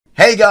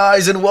Hey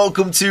guys, and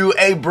welcome to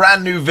a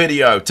brand new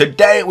video.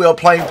 Today we are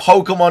playing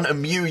Pokemon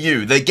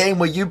Mew, the game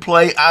where you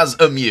play as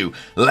a Mew.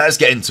 Let's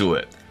get into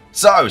it.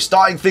 So,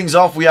 starting things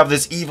off, we have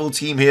this evil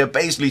team here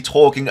basically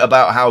talking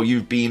about how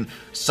you've been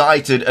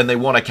sighted and they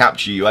want to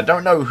capture you. I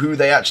don't know who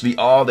they actually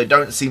are. They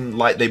don't seem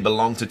like they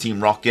belong to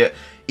Team Rocket.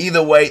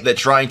 Either way, they're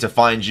trying to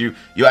find you.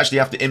 You actually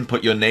have to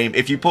input your name.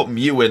 If you put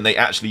Mew in, they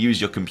actually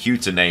use your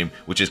computer name,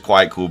 which is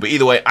quite cool. But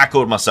either way, I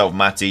called myself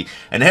Matty.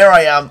 And here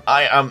I am.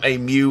 I am a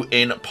Mew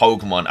in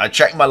Pokemon. I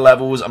checked my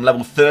levels. I'm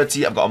level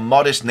 30. I've got a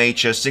Modest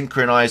Nature,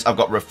 Synchronize. I've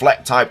got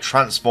Reflect type,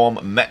 Transform,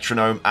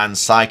 Metronome, and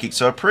Psychic.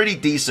 So a pretty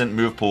decent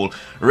move pool.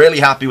 Really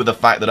happy with the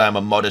fact that I'm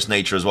a Modest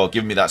Nature as well,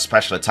 giving me that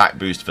special attack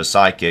boost for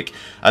Psychic.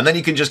 And then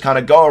you can just kind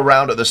of go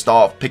around at the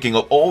start, picking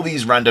up all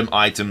these random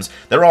items.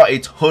 There are a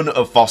ton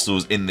of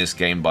fossils in this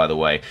game, by the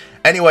way.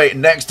 Anyway,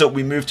 next up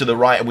we move to the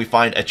right and we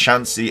find a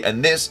Chansey,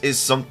 and this is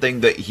something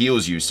that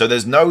heals you. So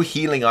there's no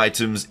healing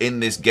items in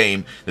this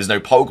game. There's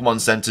no Pokemon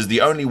centers. The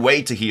only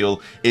way to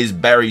heal is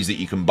berries that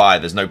you can buy.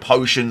 There's no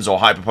potions or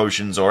hyper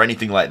potions or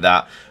anything like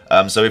that.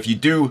 So if you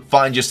do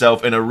find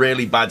yourself in a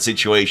really bad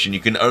situation, you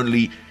can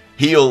only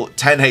heal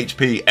 10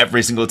 HP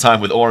every single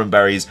time with Oran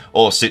berries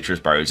or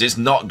citrus berries. It's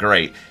not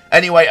great.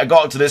 Anyway, I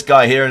got up to this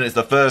guy here, and it's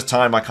the first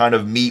time I kind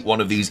of meet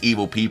one of these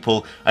evil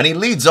people, and he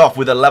leads off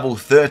with a level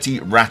 30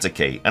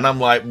 Raticate, and I'm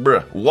like,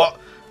 bruh, what?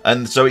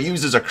 And so it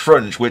uses a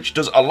Crunch, which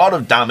does a lot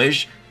of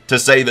damage to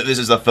say that this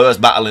is the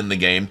first battle in the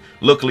game.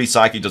 Luckily,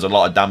 Psychic does a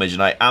lot of damage,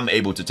 and I am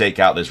able to take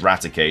out this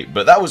Raticate,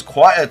 but that was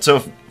quite a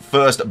tough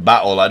first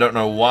battle. I don't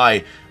know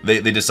why they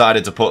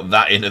decided to put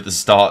that in at the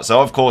start, so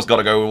of course got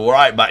to go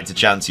right back to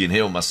Chansey and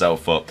heal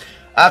myself up.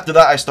 After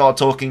that, I start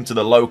talking to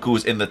the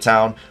locals in the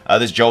town.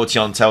 This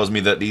Jolteon tells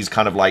me that these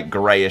kind of like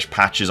grayish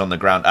patches on the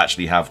ground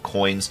actually have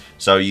coins.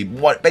 So you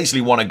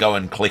basically want to go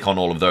and click on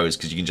all of those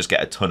because you can just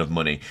get a ton of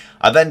money.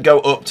 I then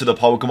go up to the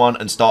Pokemon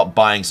and start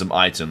buying some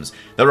items.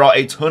 There are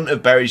a ton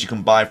of berries you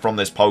can buy from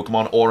this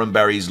Pokemon. Oran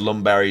berries,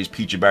 Lum berries,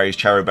 Peachy berries,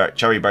 cherry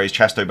berries,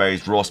 Chesto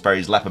berries, Ross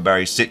berries, Leopard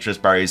berries, citrus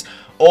berries.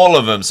 All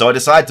of them. So I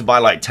decided to buy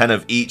like 10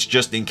 of each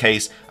just in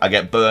case I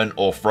get burned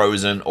or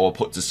frozen or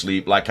put to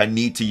sleep. Like, I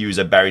need to use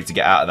a berry to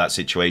get out of that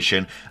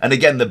situation. And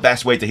again, the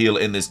best way to heal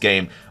in this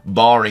game,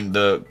 barring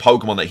the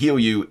Pokemon that heal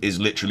you,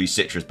 is literally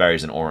citrus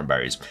berries and Oran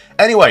berries.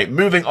 Anyway,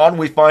 moving on,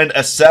 we find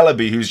a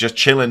Celebi who's just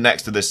chilling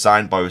next to this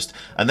signpost,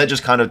 and they're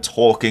just kind of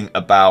talking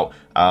about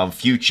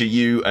future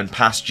you and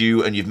past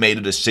you, and you've made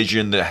a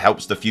decision that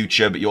helps the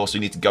future, but you also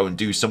need to go and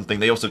do something.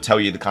 They also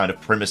tell you the kind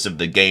of premise of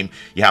the game.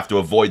 You have to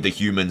avoid the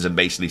humans and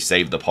basically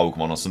save the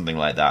Pokemon or something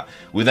like that.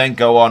 We then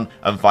go on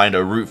and find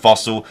a root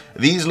fossil.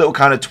 These little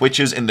kind of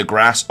twitches in the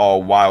grass are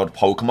wild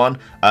Pokemon.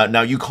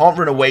 Now, you can't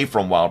run away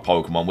from wild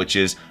Pokemon, which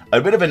is a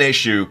bit of an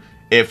issue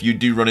if you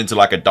do run into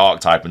like a dark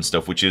type and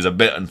stuff, which is a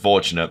bit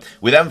unfortunate.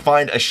 We then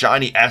find a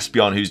shiny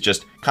Espeon who's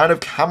just kind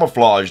of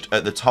camouflaged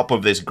at the top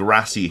of this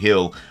grassy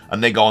hill,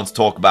 and they go on to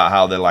talk about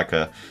how they're like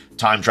a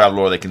time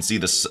traveler, or they can see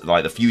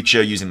the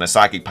future using their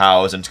psychic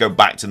powers, and to go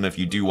back to them if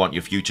you do want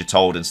your future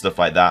told and stuff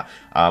like that.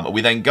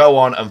 We then go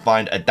on and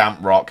find a damp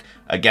rock,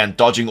 again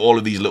dodging all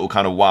of these little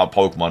kind of wild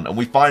Pokemon, and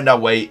we find our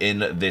way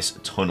in this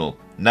tunnel.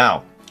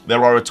 Now,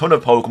 there are a ton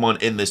of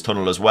Pokemon in this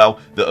tunnel as well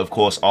that of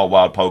course are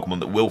wild Pokemon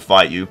that will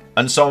fight you,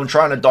 and so I'm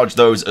trying to dodge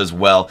those as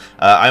well.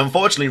 I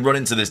unfortunately run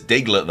into this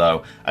Diglett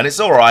though, and it's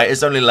alright,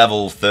 it's only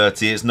level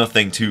 30, it's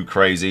nothing too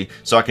crazy,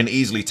 so I can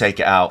easily take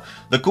it out.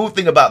 The cool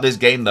thing about this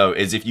game though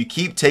is if you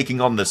keep taking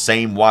on the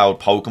same wild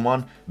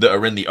Pokemon that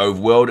are in the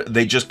overworld,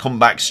 they just come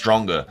back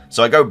stronger.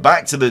 So I go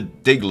back to the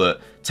Diglett,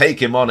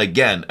 take him on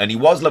again, and he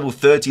was level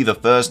 30 the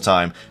first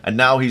time, and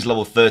now he's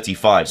level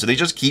 35. So they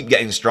just keep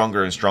getting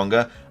stronger and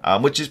stronger,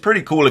 which is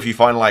pretty cool if you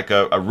find like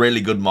a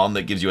really good mon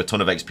that gives you a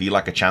ton of XP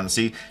like a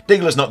Chansey.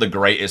 Diglett's not the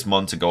greatest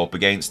mon to go up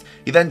against.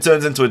 He then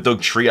turns into a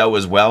Dugtrio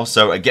as well,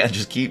 so again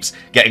just keeps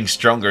getting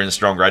stronger and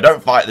stronger. I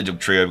don't fight the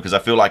Dugtrio because I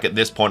feel like at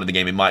this point of the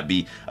game it might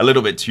be a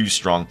little bit too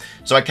strong.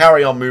 So I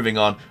carry on moving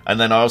on, and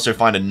then I also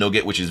find a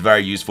Nugget, which is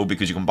very useful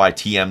because you can buy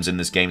TMs in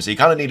this game, so you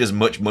kind of need as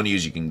much money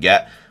as you can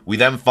get. We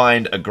then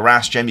find a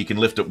grass gem. You can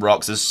lift up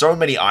rocks. There's so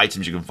many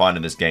items you can find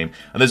in this game.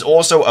 And there's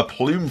also a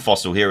plume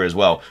fossil here as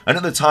well. And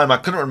at the time, I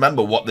couldn't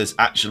remember what this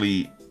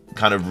actually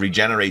kind of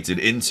regenerated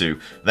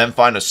into. Then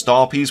find a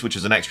star piece, which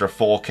is an extra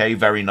 4k,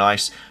 very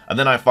nice. And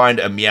then I find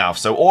a Meowth.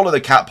 So all of the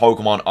cat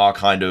Pokemon are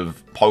kind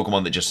of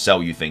Pokemon that just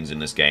sell you things in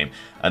this game.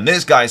 And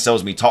this guy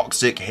sells me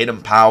Toxic,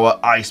 Hidden Power,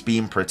 Ice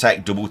Beam,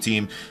 Protect, Double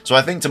Team. So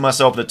I think to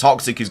myself that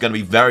Toxic is going to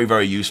be very,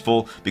 very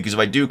useful, because if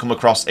I do come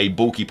across a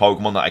bulky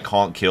Pokemon that I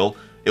can't kill,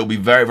 it'll be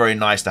very, very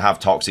nice to have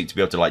Toxic to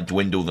be able to like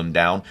dwindle them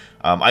down.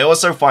 I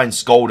also find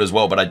Scold as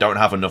well, but I don't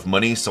have enough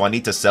money, so I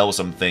need to sell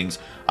some things.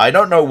 I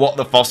don't know what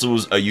the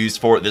fossils are used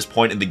for at this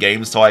point in the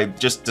game, so I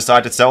just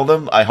decide to sell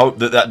them. I hope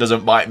that that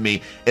doesn't bite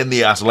me in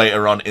the ass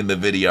later on in the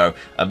video.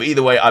 But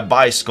either way, I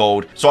buy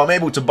Scold, so I'm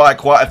able to buy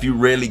quite a few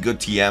really good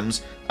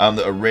TMs.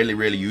 that are really,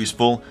 really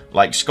useful.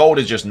 Like, Scald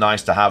is just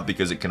nice to have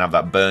because it can have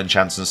that burn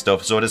chance and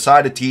stuff. So I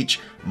decided to teach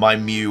my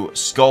Mew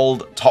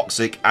Scald,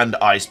 Toxic, and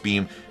Ice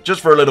Beam,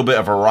 just for a little bit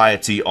of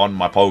variety on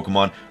my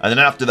Pokemon. And then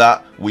after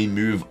that, we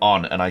move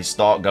on and I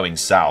start going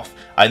south.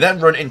 I then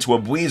run into a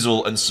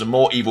Weasel and some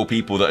more evil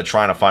people that are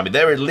trying to find me.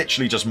 They're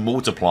literally just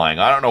multiplying.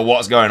 I don't know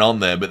what's going on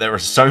there, but there are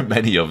so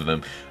many of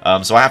them.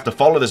 So I have to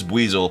follow this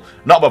Weasel,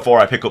 not before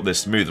I pick up this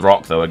Smooth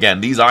Rock though.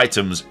 Again, these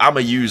items I'm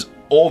going to use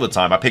all the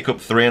time. I pick up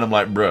 3 and I'm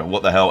like, bruh,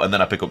 what the hell? And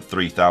then I pick up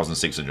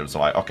 3,600. So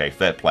like, okay,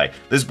 fair play.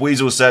 This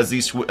Weasel says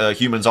these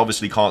humans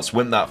obviously can't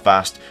swim that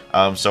fast.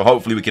 So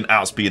hopefully we can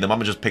outspeed them. I'm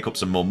gonna just pick up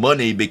some more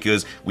money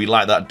because we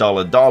like that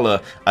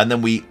dollar. And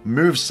then we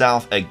move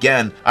south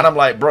again. And I'm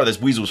like, bro, this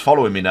Weasel's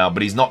following me now,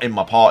 but he's not in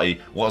my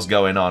party. What's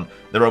going on?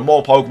 There are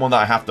more Pokemon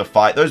that I have to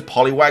fight. Those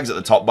Poliwags at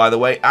the top, by the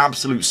way,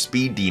 absolute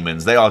speed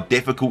demons. They are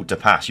difficult to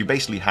pass. You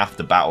basically have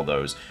to battle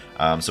those.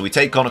 So we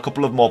take on a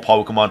couple of more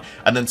Pokemon,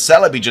 and then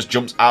Celebi just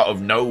jumps out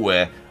of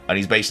nowhere, and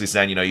he's basically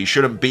saying, you know, you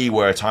shouldn't be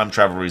where a time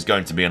traveler is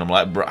going to be. And I'm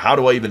like, bro, how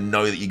do I even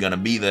know that you're going to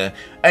be there?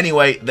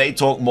 Anyway, they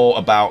talk more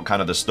about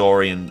kind of the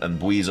story and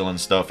Buizel and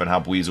stuff, and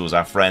how Buizel is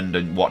our friend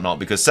and whatnot,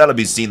 because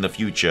Celebi's seen the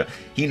future.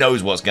 He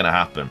knows what's going to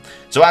happen.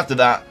 So after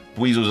that,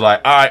 Buizel's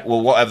like, alright,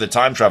 well, whatever the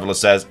time traveler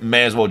says,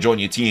 may as well join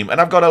your team.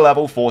 And I've got a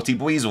level 40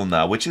 Buizel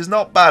now, which is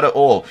not bad at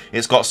all.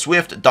 It's got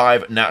Swift,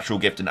 Dive, Natural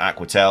Gift, and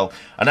Aqua Tail.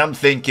 And I'm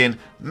thinking,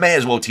 may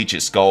as well teach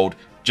it Scald,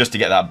 just to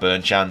get that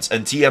burn chance.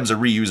 And TMs are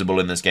reusable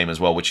in this game as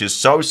well, which is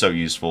so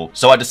useful.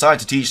 So I decide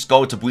to teach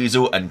Scald to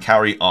Buizel and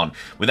carry on.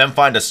 We then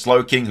find a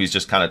Slowking who's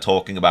just kind of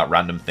talking about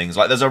random things.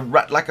 Like, there's a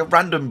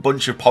random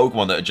bunch of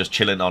Pokemon that are just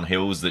chilling on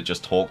hills that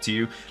just talk to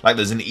you. Like,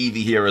 there's an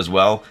Eevee here as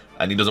well,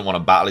 and he doesn't want to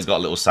battle. He's got a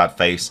little sad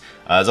face.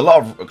 There's a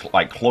lot of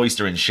like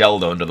Cloyster and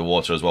Sheldo under the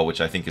water as well, which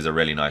I think is a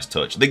really nice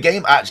touch. The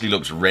game actually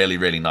looks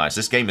really nice.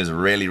 This game is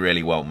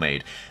really well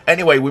made.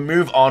 Anyway, we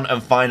move on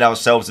and find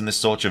ourselves in this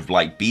sort of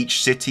like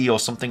beach city or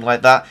something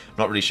like that. I'm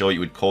not really sure what you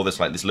would call this,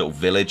 like this little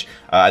village.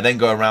 I then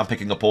go around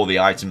picking up all the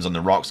items on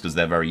the rocks because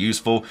they're very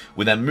useful.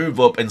 We then move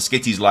up and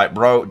Skitty's like,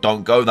 bro,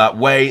 don't go that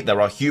way. There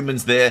are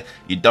humans there.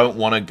 You don't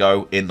want to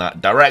go in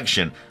that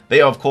direction. They,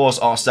 of course,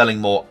 are selling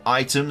more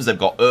items. They've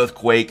got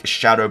Earthquake,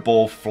 Shadow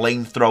Ball,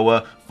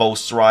 Flamethrower,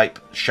 False Swipe,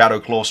 Shadow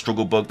Claw,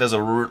 Struggle Bug. There's a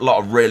lot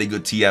of really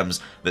good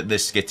TMs that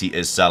this Skitty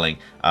is selling.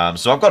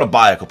 So I've got to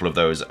buy a couple of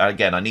those.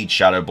 Again, I need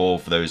Shadow Ball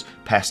for those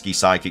pesky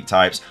Psychic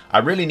types. I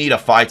really need a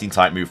Fighting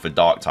type move for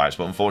Dark types,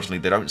 but unfortunately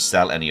they don't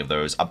sell any of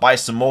those. I buy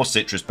some more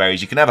Citrus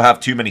Berries. You can never have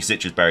too many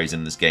Citrus Berries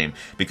in this game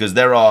because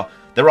there are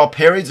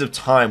periods of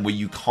time where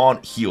you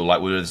can't heal,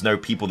 like where there's no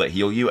people that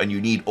heal you, and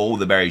you need all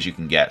the berries you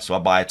can get. So I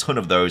buy a ton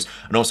of those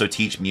and also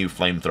teach Mew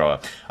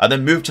Flamethrower. I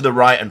then move to the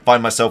right and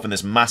find myself in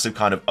this massive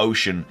kind of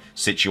ocean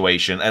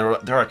situation. And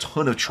there are a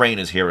ton of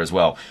trainers here as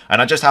well.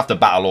 And I just have to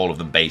battle all of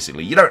them,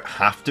 basically. You don't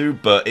have to,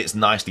 but it's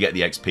nice to get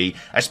the XP,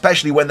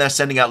 especially when they're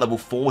sending out level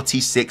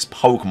 46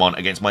 Pokemon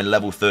against my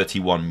level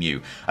 31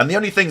 Mew. And the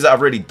only things that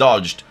I've really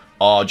dodged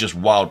are just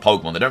wild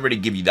Pokemon. They don't really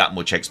give you that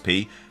much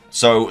XP.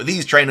 So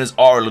these trainers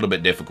are a little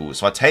bit difficult.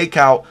 So I take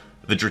out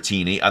the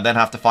Dratini. I then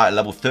have to fight a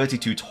level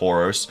 32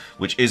 Tauros,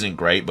 which isn't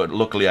great, but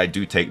luckily I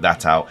do take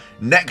that out.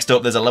 Next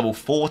up, there's a level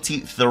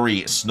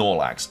 43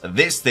 Snorlax.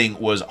 This thing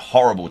was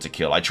horrible to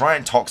kill. I try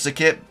and Toxic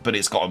it, but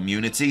it's got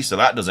immunity, so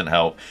that doesn't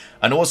help.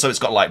 And also it's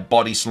got like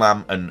Body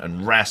Slam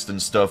and Rest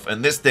and stuff,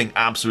 and this thing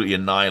absolutely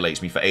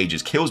annihilates me for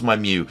ages. Kills my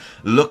Mew.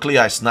 Luckily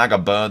I snag a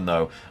burn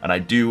though, and I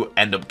do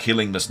end up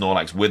killing the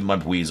Snorlax with my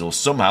Buizel.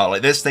 Somehow,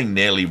 like, this thing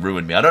nearly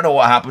ruined me. I don't know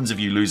what happens if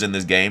you lose in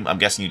this game. I'm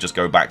guessing you just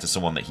go back to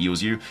someone that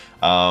heals you.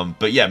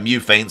 But yeah, Mew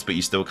faints, but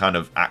you're still kind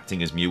of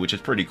acting as Mew, which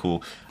is pretty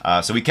cool.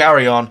 So we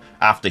carry on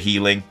after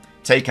healing.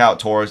 Take out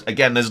Tauros.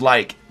 Again, there's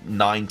like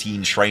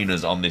 19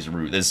 trainers on this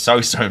route. There's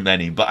so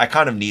many, but I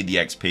kind of need the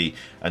XP,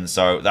 and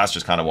so that's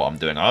just kind of what I'm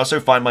doing. I also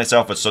find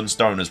myself a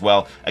Sunstone as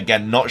well.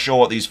 Again, not sure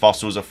what these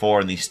fossils are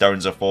for and these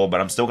stones are for, but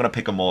I'm still going to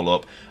pick them all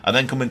up. And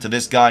then come into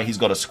this guy. He's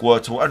got a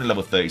Squirtle, only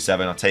level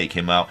 37. I'll take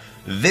him out.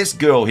 This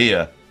girl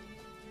here,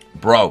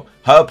 bro,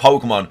 her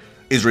Pokemon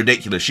is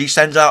ridiculous. She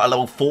sends out a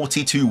level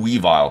 42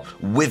 Weavile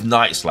with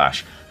Night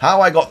Slash. How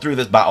I got through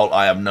this battle,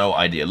 I have no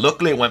idea.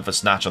 Luckily, it went for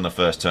Snatch on the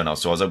first turn,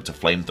 so I was able to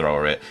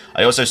Flamethrower it.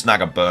 I also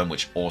snag a Burn,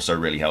 which also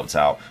really helped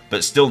out.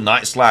 But still,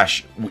 Night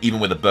Slash, even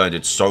with a Burn,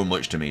 did so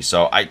much to me.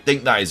 So I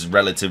think that is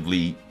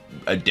relatively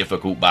a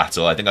difficult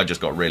battle. I think I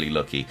just got really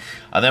lucky.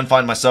 I then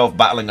find myself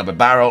battling up a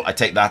Barrel. I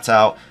take that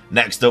out.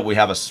 Next up, we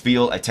have a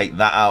Spheal. I take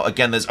that out.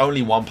 Again, there's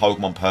only one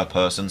Pokemon per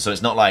person, so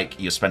it's not like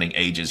you're spending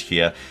ages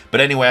here. But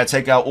anyway, I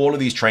take out all of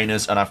these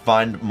trainers, and I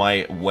find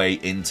my way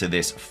into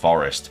this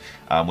forest.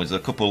 With a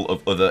couple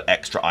of other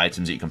extra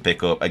items that you can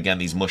pick up. Again,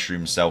 these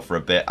mushrooms sell for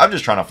a bit. I'm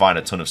just trying to find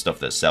a ton of stuff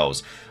that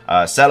sells.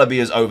 Celebi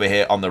is over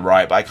here on the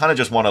right, but I kind of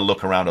just want to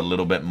look around a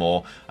little bit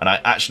more, and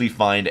I actually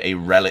find a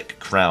Relic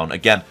Crown.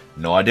 Again,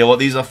 no idea what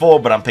these are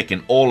for, but I'm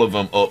picking all of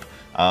them up.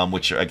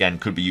 which again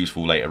could be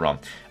useful later on.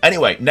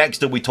 Anyway,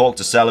 next up we talk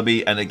to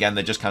Celebi, and again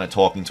they're just kind of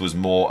talking to us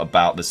more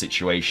about the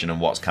situation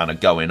and what's kind of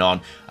going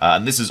on.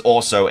 And this is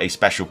also a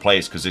special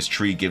place because this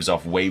tree gives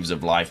off waves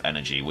of life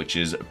energy, which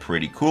is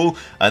pretty cool.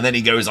 And then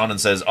he goes on and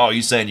says, oh,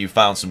 you're saying you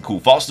found some cool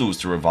fossils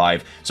to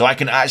revive, so I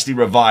can actually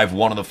revive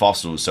one of the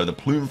fossils. So the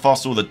plume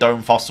fossil, the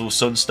dome fossil,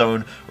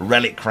 sunstone,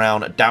 relic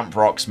crown, damp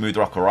rock, smooth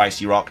rock, or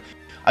icy rock.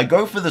 I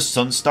go for the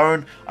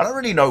sunstone. I don't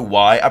really know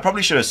why. I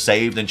probably should have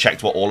saved and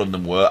checked what all of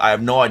them were. I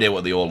have no idea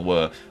what they all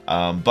were.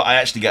 But I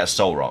actually get a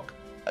soul rock.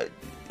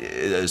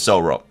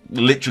 Soul rock.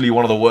 Literally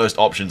one of the worst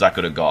options I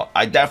could have got.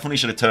 I definitely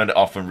should have turned it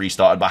off and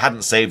restarted, but I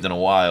hadn't saved in a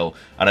while,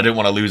 and I didn't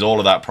want to lose all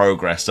of that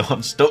progress, so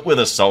I'm stuck with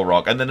a soul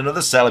rock. And then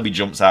another Celebi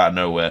jumps out of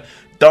nowhere.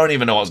 Don't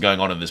even know what's going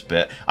on in this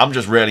bit. I'm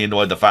just really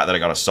annoyed the fact that I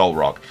got a soul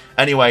rock.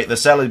 Anyway, the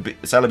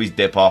Celebis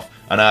dip off,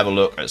 and I have a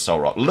look at soul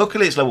rock.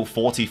 Luckily, it's level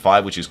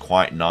 45, which is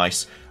quite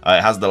nice.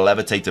 It has the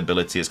levitate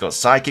ability. It's got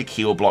psychic,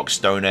 heal block,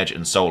 stone edge,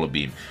 and solar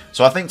beam.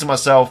 So I think to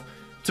myself,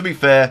 to be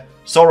fair,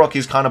 soul rock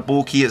is kind of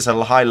bulky. It's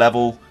a high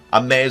level.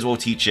 I may as well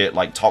teach it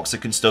like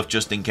toxic and stuff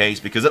just in case,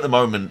 because at the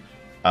moment,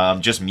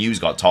 just Mew's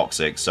got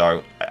toxic.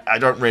 So I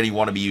don't really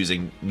want to be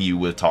using Mew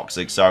with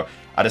toxic. So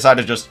I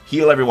decided to just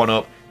heal everyone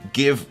up,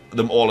 give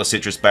them all a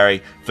citrus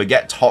berry,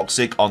 forget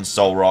toxic on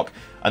soul rock,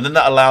 and then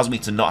that allows me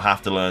to not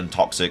have to learn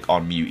toxic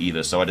on Mew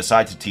either. So I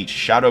decided to teach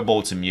Shadow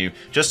Ball to Mew,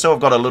 just so I've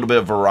got a little bit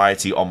of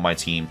variety on my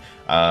team,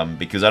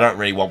 because I don't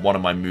really want one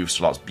of my move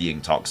slots being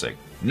toxic.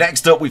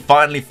 Next up, we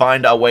finally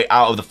find our way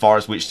out of the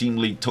forest, which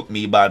seemingly took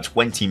me about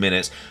 20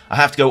 minutes. I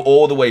have to go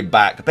all the way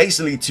back,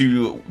 basically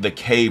to the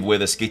cave where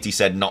the Skitty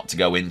said not to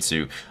go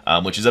into,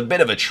 which is a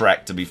bit of a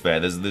trek, to be fair.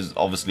 There's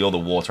obviously all the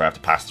water I have to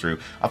pass through.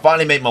 I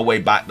finally make my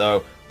way back,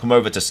 though. Come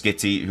over to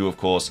Skitty, who of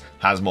course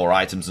has more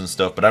items and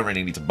stuff, but I don't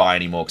really need to buy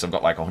anymore because I've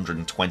got like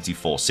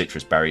 124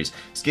 citrus berries.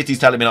 Skitty's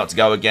telling me not to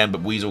go again,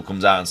 but Weasel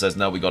comes out and says,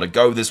 no, we got to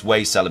go this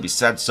way. Celebi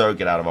said so,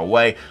 get out of our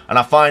way. And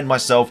I find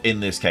myself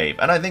in this cave.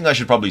 And I think I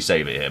should probably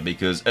save it here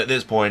because at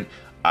this point,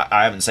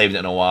 I haven't saved it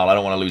in a while. I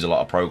don't want to lose a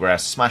lot of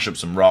progress. Smash up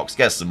some rocks,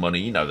 get some money.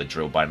 You know the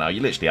drill by now.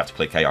 You literally have to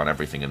click A on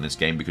everything in this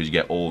game because you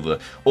get all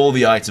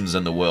the items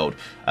in the world.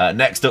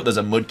 Next up, there's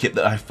a mudkip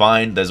that I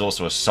find. There's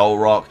also a soul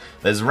rock.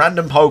 There's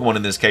random Pokemon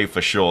in this cave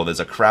for sure.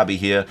 There's a Krabby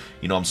here.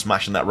 You know, I'm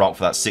smashing that rock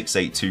for that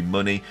 682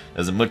 money.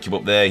 There's a mudkip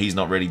up there. He's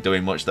not really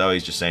doing much though.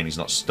 He's just saying he's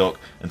not stuck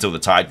until the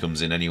tide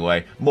comes in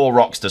anyway. More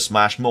rocks to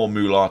smash. More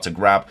moolah to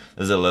grab.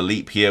 There's a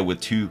Laleep here with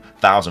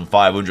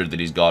 2,500 that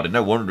he's guarded.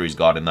 No wonder he's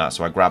guarding that,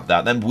 so I grabbed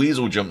that. Then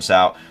Weasel jumps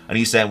out and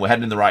he's saying we're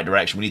heading in the right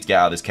direction, we need to get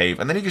out of this cave,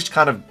 and then he just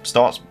kind of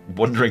starts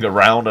wandering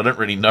around. I don't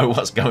really know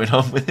what's going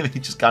on with him. He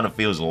just kind of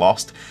feels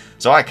lost,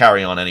 so I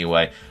carry on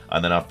anyway,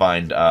 and then I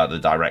find the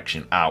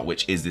direction out,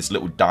 which is this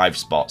little dive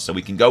spot, so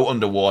we can go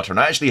underwater. And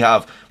I actually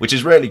have, which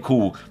is really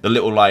cool, the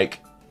little like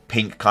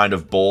pink kind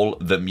of ball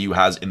that Mew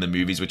has in the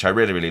movies, which I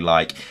really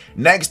like.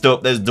 Next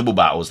up, there's double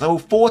battles. Level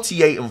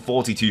 48 and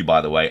 42, by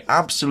the way.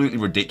 Absolutely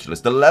ridiculous.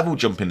 The level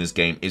jump in this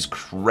game is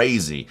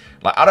crazy.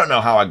 Like, I don't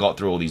know how I got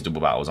through all these double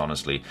battles,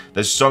 honestly.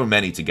 There's so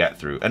many to get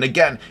through. And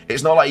again,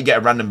 it's not like you get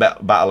a random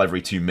battle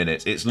every 2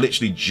 minutes. It's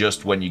literally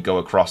just when you go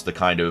across the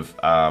kind of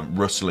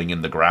rustling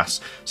in the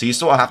grass. So you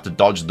sort of have to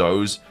dodge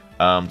those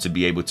to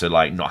be able to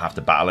like not have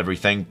to battle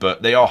everything,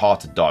 but they are hard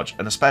to dodge,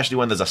 and especially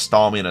when there's a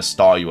Starmie and a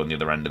Staryu on the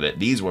other end of it.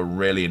 These were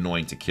really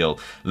annoying to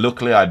kill.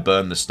 Luckily, I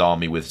burned the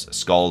Starmie with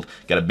Scald,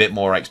 get a bit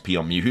more XP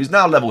on Mew, who's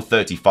now level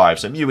 35,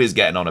 so Mew is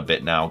getting on a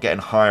bit now, getting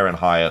higher and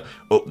higher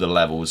up the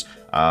levels.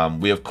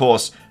 We of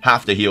course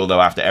have to heal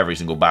though after every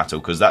single battle,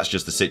 because that's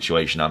just the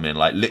situation I'm in.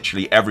 Like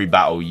literally every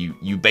battle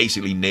you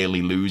basically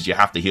nearly lose. You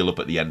have to heal up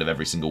at the end of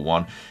every single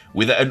one.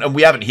 And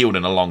we haven't healed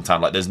in a long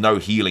time. Like there's no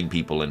healing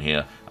people in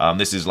here.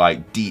 This is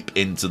like deep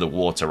into the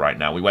water right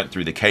now. We went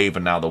through the cave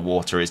and now the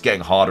water is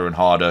getting harder and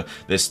harder.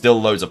 There's still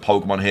loads of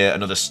Pokemon here.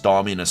 Another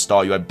Starmie and a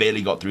Staryu. I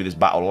barely got through this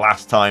battle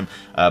last time,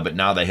 but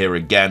now they're here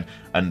again.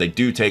 And they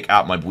do take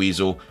out my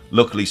Weasel.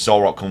 Luckily,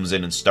 Solrock comes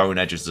in and Stone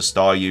Edges the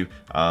Staryu.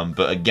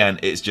 But again,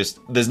 it's just,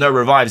 there's no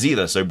revives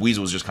either. So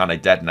Weasel's just kind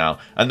of dead now.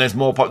 And there's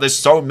more, there's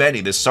so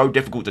many. There's so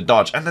difficult to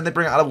dodge. And then they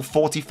bring out a level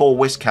 44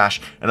 Whiscash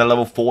and a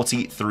level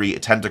 43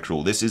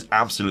 Tentacruel. This is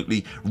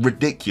absolutely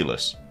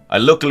ridiculous. I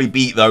luckily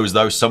beat those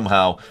though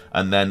somehow,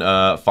 and then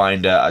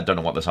find, I don't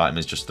know what this item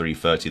is, just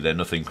 330, they're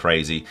nothing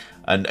crazy.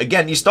 And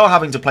again, you start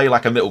having to play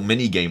like a little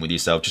mini game with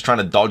yourself, just trying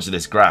to dodge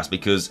this grass,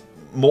 because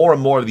more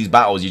and more of these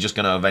battles you're just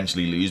going to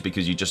eventually lose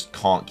because you just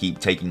can't keep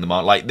taking them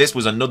out. Like this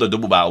was another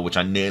double battle which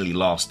I nearly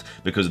lost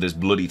because of this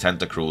bloody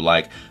Tentacruel.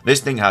 Like this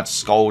thing had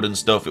Scald and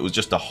stuff. It was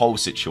just a whole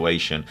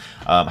situation.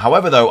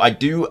 However though, I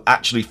do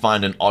actually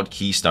find an odd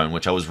keystone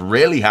which I was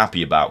really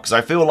happy about, because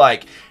I feel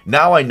like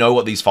now I know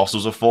what these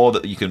fossils are for,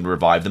 that you can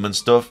revive them and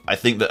stuff. I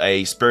think that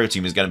a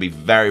Spiritomb is going to be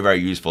very, very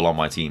useful on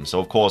my team. So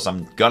of course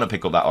I'm going to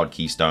pick up that odd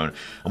keystone,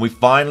 and we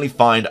finally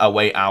find our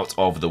way out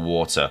of the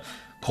water.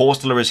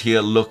 Corsola is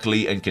here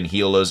luckily and can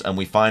heal us, and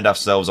we find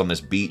ourselves on this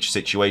beach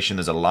situation.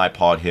 There's a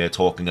Lipard here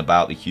talking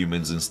about the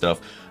humans and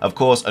stuff. Of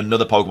course,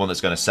 another Pokemon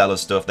that's going to sell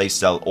us stuff. They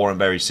sell Orange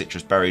Berries,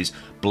 Citrus Berries,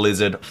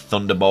 Blizzard,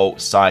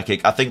 Thunderbolt,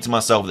 Psychic. I think to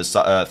myself this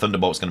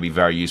Thunderbolt's going to be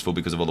very useful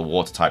because of all the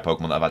water type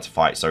Pokemon that I've had to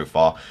fight so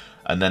far.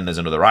 And then there's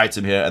another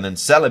item here, and then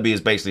Celebi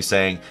is basically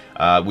saying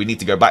we need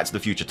to go back to the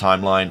future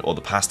timeline or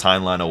the past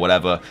timeline or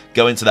whatever,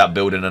 go into that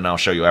building and I'll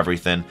show you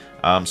everything.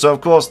 So of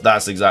course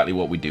that's exactly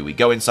what we do. We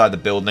go inside the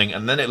building,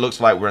 and then it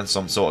looks like we're in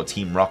some sort of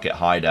Team Rocket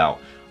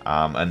hideout.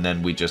 And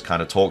then we just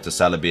kind of talk to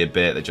Celebi a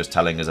bit. They're just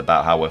telling us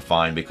about how we're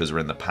fine because we're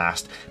in the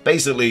past.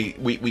 Basically,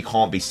 we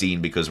can't be seen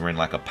because we're in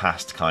like a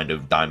past kind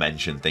of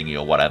dimension thingy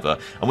or whatever.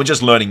 And we're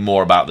just learning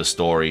more about the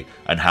story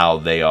and how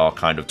they are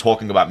kind of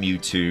talking about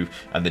Mewtwo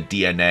and the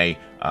DNA.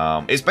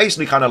 It's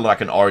basically kind of like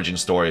an origin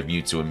story of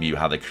Mewtwo and Mew,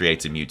 how they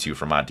created Mewtwo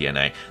from our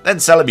DNA. Then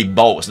Celebi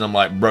bolts, and I'm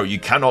like, bro, you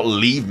cannot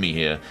leave me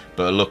here.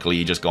 But luckily,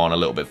 you just go on a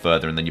little bit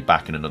further, and then you're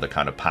back in another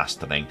kind of past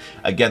thing.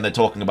 Again, they're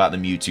talking about the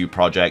Mewtwo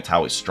project,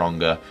 how it's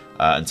stronger,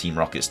 and Team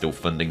Rocket's still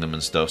funding them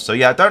and stuff. So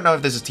yeah, I don't know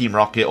if this is Team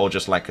Rocket or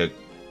just like a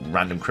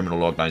random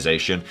criminal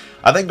organization.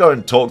 I then go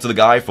and talk to the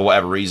guy for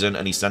whatever reason,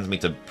 and he sends me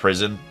to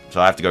prison,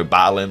 so I have to go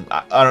battle him.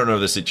 I don't know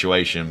the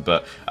situation,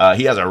 but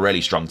he has a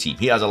really strong team.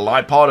 He has a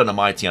Lipard and a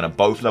Mightyena,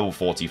 both level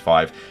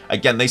 45.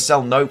 Again, they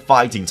sell no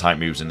fighting type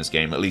moves in this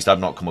game. At least I've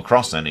not come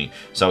across any.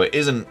 So it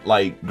isn't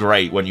like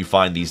great when you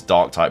find these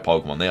dark type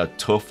Pokemon. They are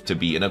tough to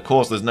beat, and of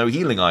course there's no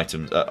healing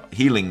items,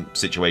 healing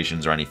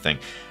situations or anything.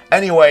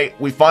 Anyway,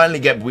 we finally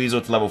get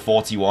Buizel to level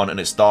 41, and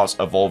it starts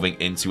evolving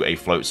into a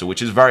Floatzel,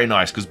 which is very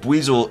nice, because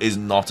Buizel is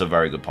not a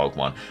very good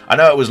Pokemon. I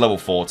know it was level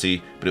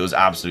 40, but it was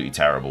absolutely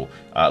terrible.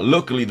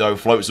 Luckily, though,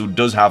 Floatzel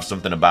does have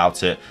something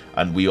about it,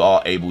 and we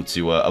are able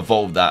to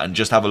evolve that and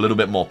just have a little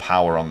bit more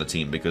power on the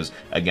team, because,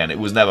 again, it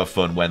was never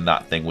fun when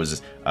that thing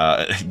was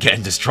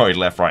getting destroyed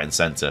left, right, and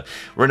center.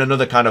 We're in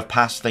another kind of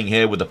past thing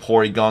here with the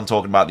Porygon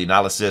talking about the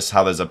analysis,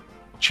 how there's a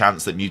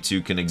chance that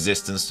Mewtwo can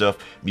exist and stuff.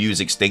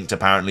 Mew's extinct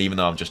apparently, even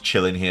though I'm just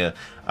chilling here.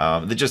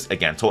 They're just,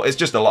 again, it's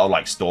just a lot of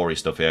like story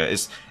stuff here.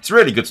 It's a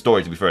really good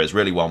story, to be fair. It's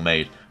really well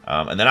made.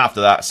 And then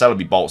after that,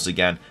 Celebi bolts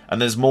again, and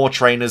there's more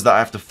trainers that I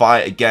have to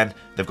fight again.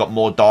 They've got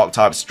more dark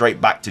types straight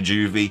back to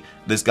HDvee.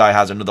 This guy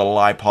has another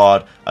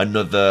Lipard,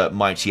 another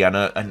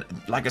Mightyena, and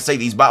like I say,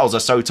 these battles are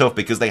so tough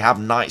because they have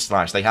Night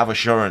Slash, they have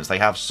Assurance, they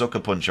have Sucker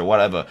Punch or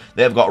whatever.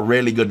 They've got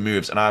really good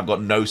moves, and I've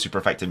got no super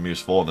effective moves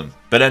for them.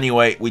 But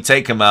anyway, we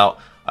take him out.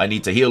 I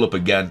need to heal up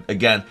again.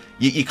 Again,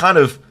 you kind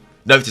of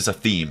notice a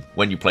theme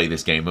when you play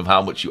this game of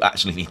how much you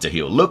actually need to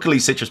heal. Luckily,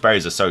 Citrus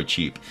Berries are so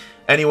cheap.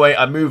 Anyway,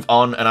 I move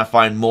on and I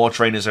find more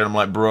trainers here. And I'm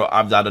like, bro,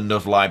 I've had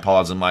enough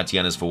Lipards and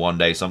Mightyenas for one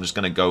day, so I'm just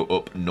going to go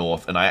up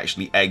north. And I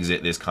actually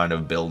exit this kind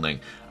of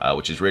building,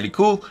 which is really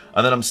cool.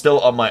 And then I'm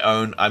still on my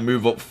own. I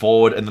move up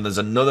forward, and then there's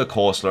another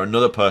Corsola,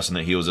 another person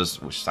that heals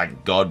us, which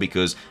thank God,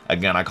 because,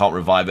 again, I can't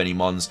revive any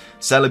mons.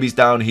 Celebi's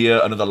down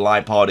here. Another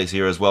Lipard is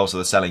here as well, so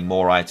they're selling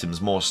more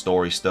items, more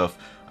story stuff.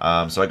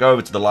 So I go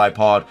over to the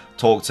Lipard,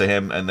 talk to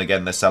him, and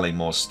again, they're selling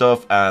more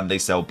stuff, and they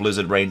sell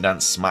Blizzard, Rain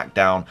Dance,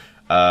 Smackdown,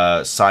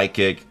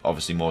 Psychic,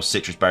 obviously more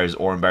Citrus Berries,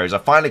 Orange Berries. I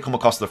finally come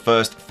across the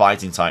first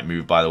fighting type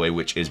move, by the way,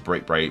 which is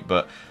Brick Break,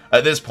 but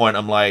at this point,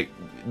 I'm like,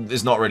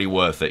 it's not really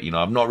worth it, you know.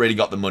 I've not really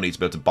got the money to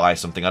be able to buy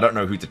something. I don't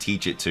know who to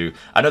teach it to.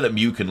 I know that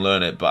Mew can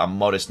learn it, but I'm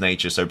modest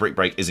nature, so Brick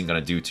Break isn't going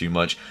to do too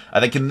much.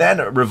 And they can then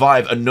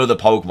revive another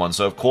Pokemon,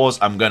 so of course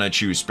I'm going to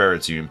choose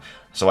Spiritomb.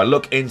 So I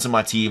look into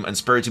my team, and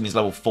Spiritomb is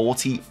level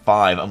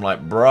 45. I'm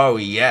like, bro,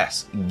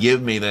 yes,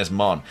 give me this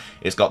mon.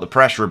 It's got the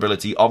pressure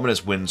ability,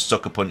 Ominous Wind,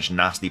 Sucker Punch,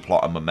 Nasty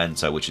Plot, and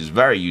Memento, which is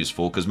very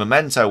useful, because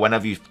Memento,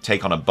 whenever you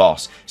take on a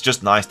boss, it's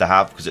just nice to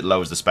have, because it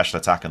lowers the special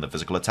attack and the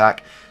physical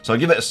attack. So I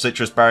give it a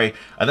Citrus Berry,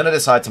 and then I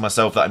decide to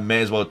myself that I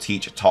may as well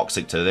teach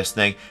Toxic to this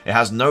thing. It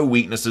has no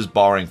weaknesses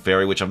barring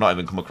Fury, which I've not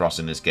even come across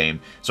in this game,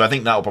 so I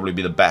think that will probably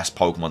be the best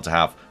Pokemon to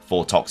have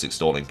for Toxic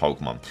stalling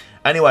Pokemon.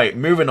 Anyway,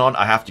 moving on,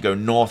 I have to go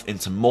north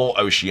into more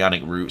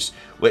oceanic routes,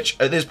 which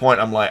at this point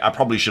I'm like, I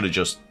probably should have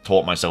just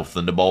taught myself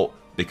Thunderbolt,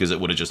 because it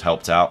would have just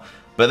helped out.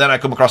 But then I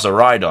come across a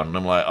Rhydon, and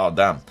I'm like, oh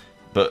damn.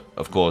 But,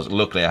 of course,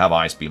 luckily I have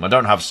Ice Beam. I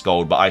don't have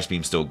Scald, but Ice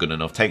Beam's still good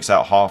enough. Takes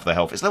out half the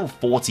health. It's level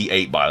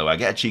 48, by the way. I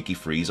get a cheeky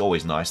freeze.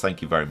 Always nice.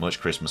 Thank you very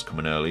much. Christmas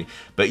coming early.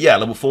 But, yeah,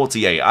 level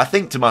 48. I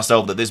think to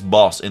myself that this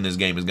boss in this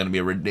game is going to be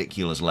a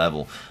ridiculous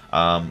level.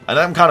 And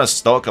I'm kind of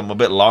stuck. I'm a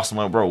bit lost. I'm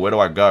like, bro, where do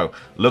I go?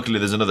 Luckily,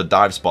 there's another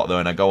dive spot, though,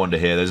 and I go under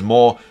here. There's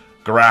more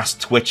grass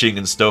twitching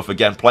and stuff.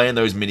 Again, playing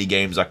those mini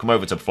games. I come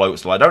over to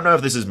Floatzel. I don't know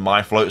if this is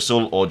my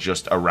Floatzel or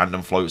just a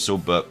random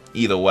Floatzel, but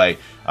either way,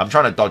 I'm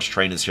trying to dodge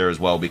trainers here as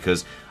well,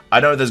 because I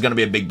know there's going to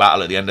be a big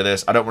battle at the end of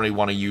this. I don't really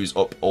want to use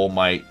up all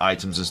my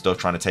items and stuff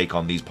trying to take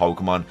on these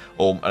Pokemon.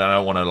 And I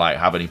don't want to like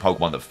have any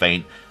Pokemon that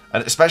faint.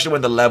 And especially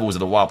when the levels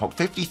of the wild Pokemon,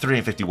 53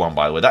 and 51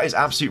 by the way, that is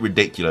absolutely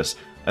ridiculous.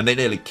 And they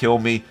nearly kill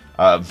me.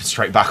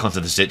 Straight back onto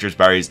the Citrus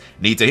Berries.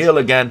 Need to heal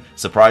again.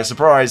 Surprise,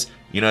 surprise.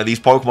 You know, these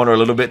Pokemon are a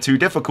little bit too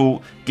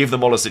difficult. Give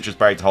them all a Citrus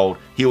Berry to hold,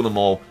 heal them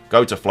all,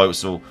 go to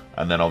Floatzel,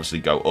 and then obviously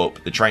go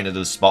up. The trainer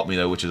does spot me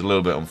though, which is a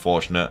little bit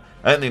unfortunate.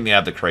 I don't think they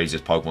have the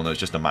craziest Pokemon though, it's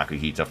just a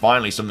Makuhita.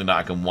 Finally, something that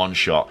I can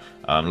one-shot.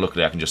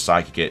 Luckily, I can just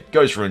Psychic it.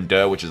 Goes for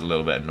Endure, which is a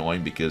little bit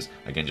annoying because,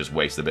 again, just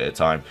waste a bit of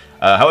time.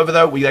 However,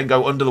 though, we then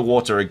go under the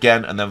water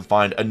again and then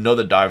find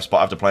another dive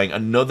spot after playing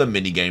another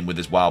mini-game with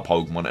this wild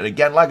Pokemon. And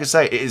again, like I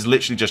say, it is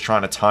literally just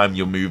trying to time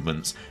your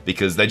movements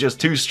because they're just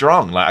too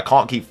strong. Like, I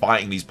can't keep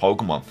fighting these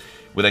Pokemon.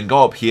 We then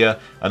go up here,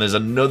 and there's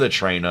another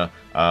trainer.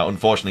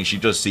 Unfortunately, she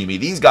does see me.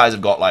 These guys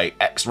have got, like,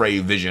 X-ray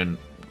vision,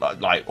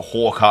 like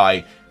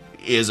Hawkeye,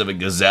 ears of a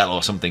gazelle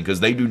or something,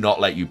 because they do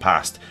not let you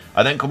past.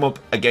 I then come up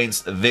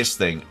against this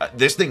thing.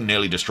 This thing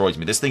nearly destroys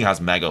me. This thing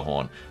has Mega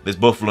Horn. This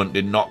Buffalant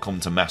did not come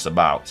to mess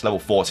about. It's level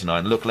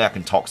 49. Luckily, I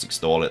can Toxic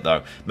Stall it,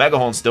 though. Mega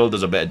Horn still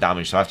does a bit of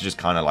damage, so I have to just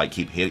kind of, like,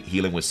 keep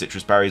healing with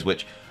Citrus Berries,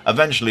 which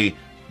eventually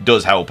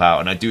does help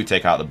out, and I do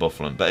take out the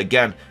Buffalant. But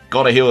again,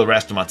 gotta heal the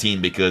rest of my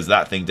team because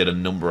that thing did a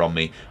number on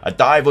me. I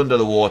dive under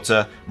the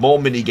water,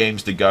 more mini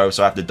games to go,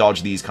 so I have to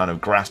dodge these kind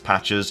of grass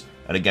patches.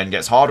 And again,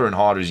 gets harder and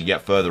harder as you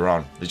get further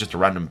on. There's just a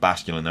random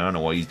Basculin there. I don't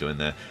know what he's doing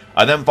there.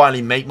 I then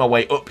finally make my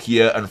way up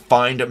here and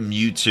find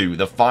Mewtwo,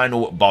 the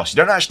final boss. You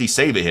don't actually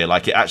save it here.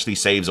 Like, it actually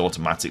saves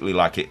automatically.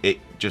 Like, it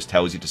just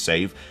tells you to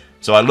save.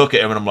 So I look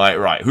at him and I'm like,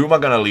 right, who am I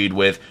going to lead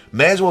with?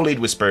 May as well lead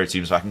with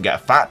Spiritomb so I can get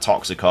a fat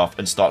Toxic off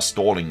and start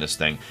stalling this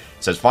thing.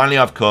 It says, finally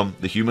I've come.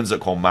 The humans that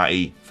call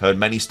Matty have heard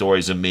many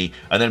stories of me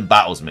and then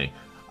battles me.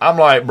 I'm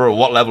like, bro,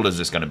 what level is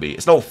this going to be?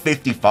 It's level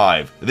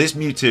 55. This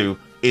Mewtwo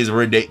is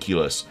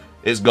ridiculous.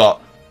 It's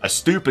got a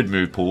stupid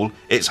move pool.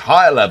 It's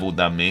higher leveled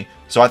than me.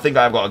 So I think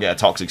I've got to get a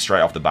Toxic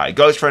straight off the bat. It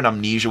goes for an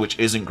Amnesia, which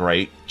isn't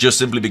great, just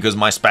simply because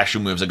my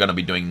special moves are going to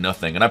be doing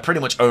nothing. And I pretty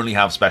much only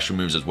have special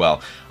moves as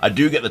well. I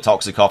do get the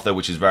Toxic off though,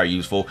 which is very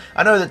useful.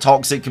 I know that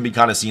Toxic can be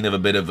kind of seen as a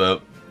bit of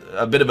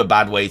a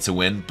bad way to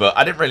win, but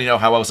I didn't really know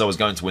how else I was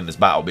going to win this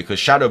battle because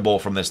Shadow Ball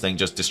from this thing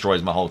just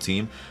destroys my whole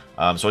team.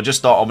 So I just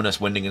start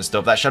Ominous Winding and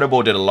stuff. That Shadow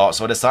Ball did a lot,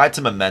 so I decided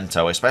to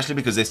Memento, especially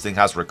because this thing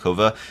has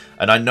Recover.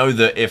 And I know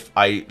that if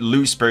I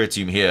lose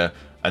Spiritomb here,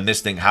 and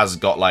this thing has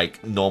got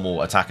like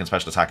normal attack and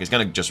special attack, it's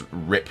going to just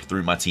rip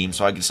through my team.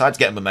 So I decided to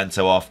get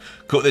Memento off,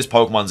 cut this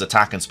Pokemon's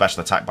attack and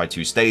special attack by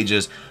 2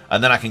 stages,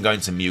 and then I can go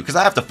into Mew, because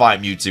I have to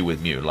fight Mewtwo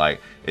with Mew.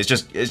 Like, it's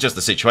just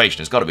the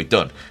situation. It's got to be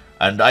done.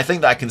 And I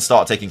think that I can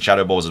start taking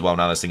Shadow Balls as well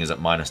now this thing is at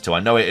 -2. I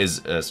know it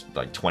is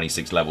like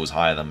 26 levels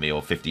higher than me,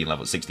 or 16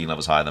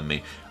 levels higher than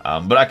me.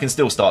 But I can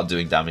still start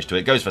doing damage to it.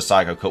 It goes for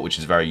Psycho Cut, which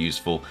is very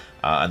useful.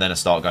 And then I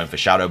start going for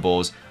Shadow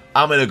Balls.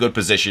 I'm in a good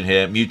position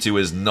here. Mewtwo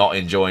is not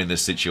enjoying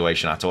this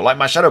situation at all. Like,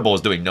 my Shadow Ball is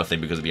doing nothing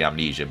because of the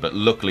Amnesia, but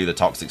luckily the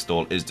Toxic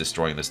Stall is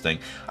destroying this thing.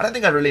 I don't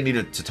think I really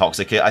needed to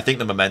Toxic it. I think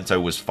the Memento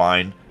was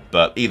fine,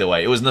 but either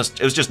way, it was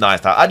just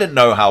nice. I didn't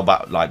know how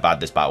bad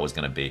this battle was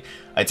going to be.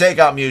 I take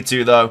out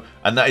Mewtwo, though,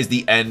 and that is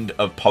the end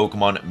of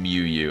Pokemon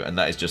Mew U, and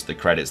that is just the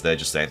credits there,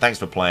 just saying, thanks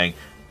for playing.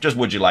 Just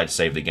would you like to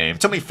save the game?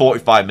 It took me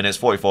 44 minutes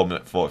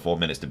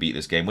to beat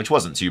this game, which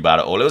wasn't too bad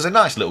at all. It was a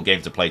nice little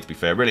game to play, to be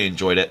fair. Really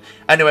enjoyed it.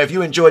 Anyway, if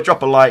you enjoyed,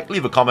 drop a like,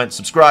 leave a comment,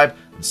 subscribe,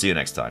 and see you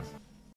next time.